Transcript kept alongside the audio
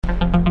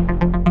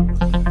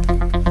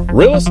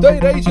Real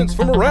estate agents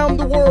from around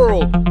the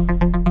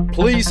world,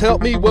 please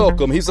help me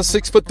welcome. He's a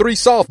 6'3"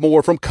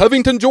 sophomore from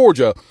Covington,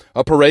 Georgia,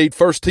 a parade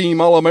first-team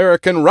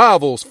All-American,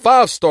 Rivals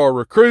 5-star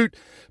recruit.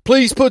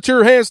 Please put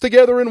your hands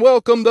together and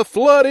welcome the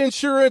flood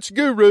insurance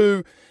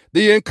guru,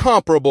 the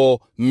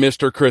incomparable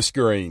Mr. Chris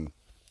Green.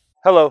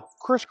 Hello,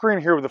 Chris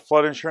Green here with the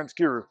Flood Insurance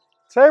Guru.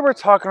 Today we're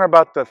talking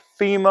about the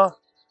FEMA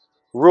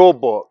rule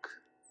book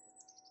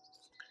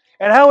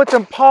and how it's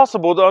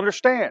impossible to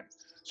understand.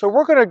 So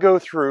we're going to go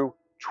through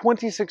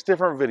 26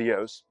 different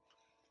videos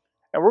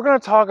and we're going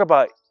to talk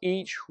about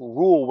each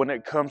rule when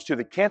it comes to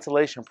the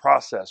cancellation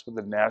process with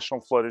the National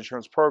Flood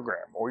Insurance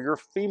Program or your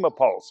FEMA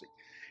policy.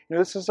 You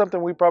know, this is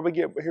something we probably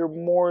get here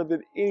more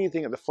than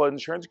anything at the Flood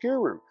Insurance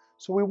Guru.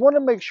 So we want to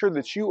make sure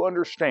that you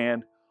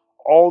understand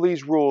all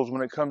these rules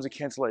when it comes to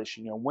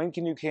cancellation. You know, when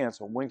can you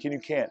cancel? When can you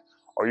can't?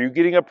 Are you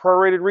getting a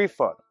prorated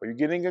refund? Are you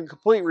getting a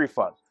complete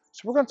refund?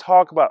 So we're going to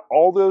talk about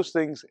all those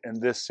things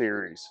in this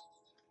series.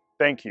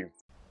 Thank you.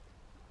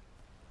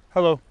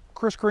 Hello,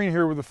 Chris Green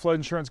here with the Flood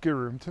Insurance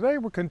Guru. Today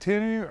we're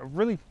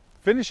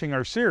finishing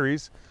our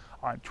series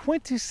on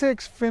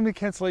 26 FEMA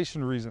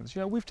cancellation reasons. You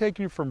know, we've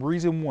taken you from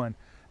reason 1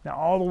 now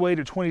all the way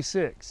to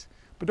 26.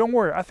 But don't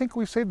worry, I think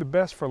we've saved the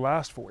best for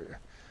last for you.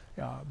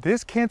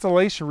 This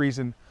cancellation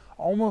reason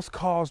almost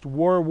caused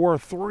World War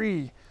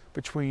III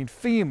between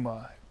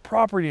FEMA,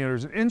 property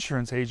owners, and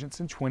insurance agents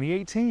in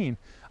 2018.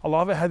 A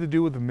lot of it had to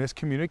do with the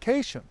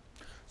miscommunication.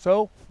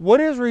 So what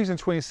is reason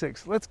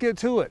 26? Let's get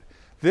to it.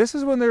 This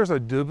is when there's a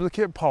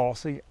duplicate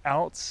policy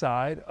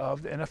outside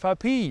of the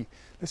NFIP.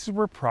 This is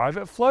where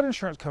private flood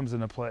insurance comes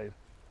into play.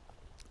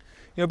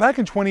 You know, back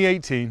in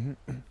 2018,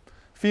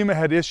 FEMA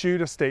had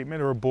issued a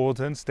statement or a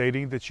bulletin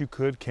stating that you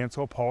could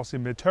cancel a policy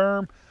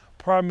midterm.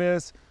 Problem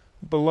is,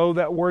 below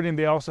that wording,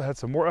 they also had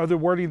some more other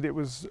wording that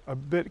was a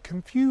bit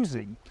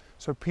confusing.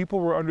 So people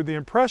were under the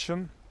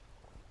impression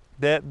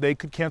that they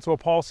could cancel a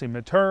policy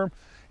midterm,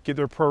 get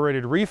their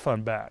prorated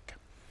refund back.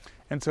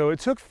 And so it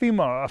took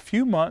FEMA a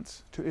few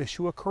months to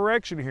issue a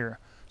correction here.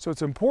 So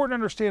it's important to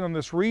understand on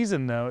this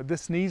reason, though,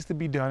 this needs to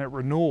be done at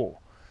renewal.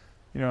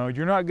 You know,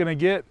 you're not going to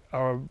get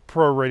a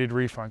prorated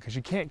refund because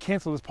you can't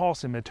cancel this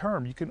policy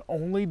midterm. You can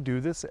only do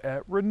this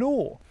at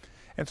renewal.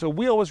 And so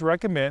we always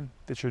recommend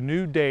that your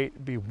new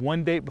date be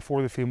one date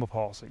before the FEMA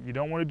policy. You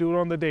don't want to do it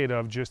on the date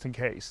of, just in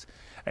case.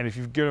 And if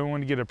you're going to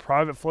want to get a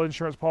private flood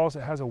insurance policy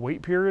that has a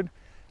wait period,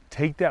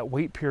 take that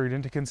wait period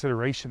into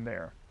consideration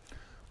there.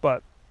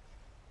 But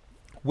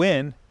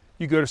when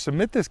you go to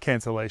submit this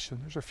cancellation,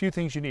 there's a few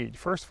things you need.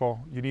 First of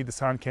all, you need the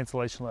signed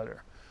cancellation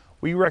letter.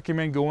 We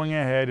recommend going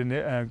ahead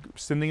and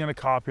sending in a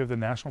copy of the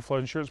National Flood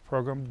Insurance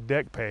Program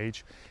deck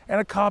page and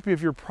a copy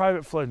of your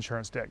private flood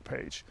insurance deck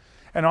page.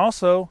 And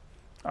also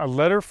a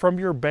letter from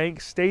your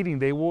bank stating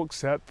they will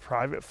accept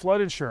private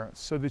flood insurance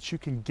so that you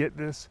can get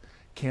this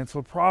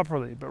canceled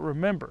properly. But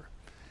remember,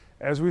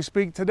 as we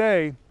speak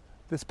today,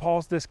 this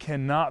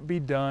cannot be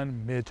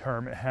done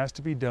midterm. It has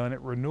to be done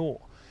at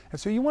renewal. And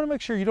so you want to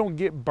make sure you don't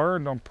get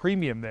burned on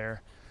premium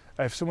there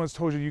if someone's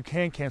told you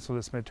can cancel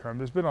this midterm.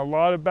 There's been a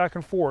lot of back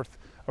and forth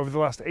over the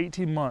last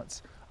 18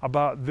 months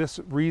about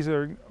this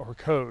reason or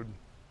code.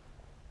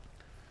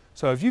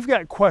 So if you've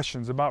got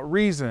questions about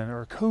reason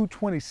or code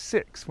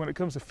 26 when it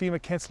comes to FEMA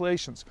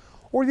cancellations,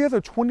 or the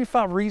other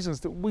 25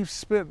 reasons that we've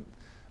spent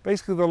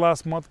basically the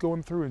last month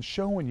going through and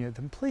showing you,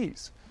 then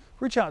please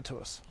reach out to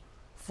us.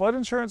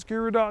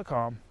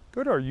 FloodInsuranceGuru.com.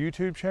 Go to our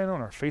YouTube channel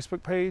and our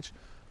Facebook page,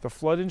 The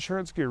Flood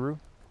Insurance Guru.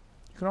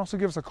 You can also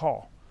give us a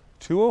call,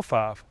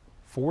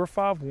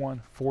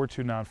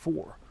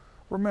 205-451-4294.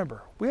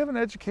 Remember, we have an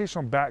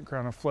educational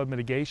background in flood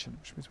mitigation,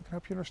 which means we can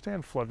help you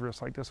understand flood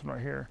risks like this one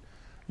right here.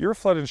 Your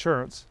flood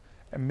insurance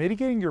and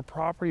mitigating your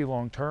property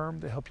long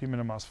term to help you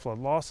minimize flood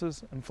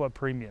losses and flood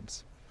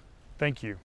premiums. Thank you.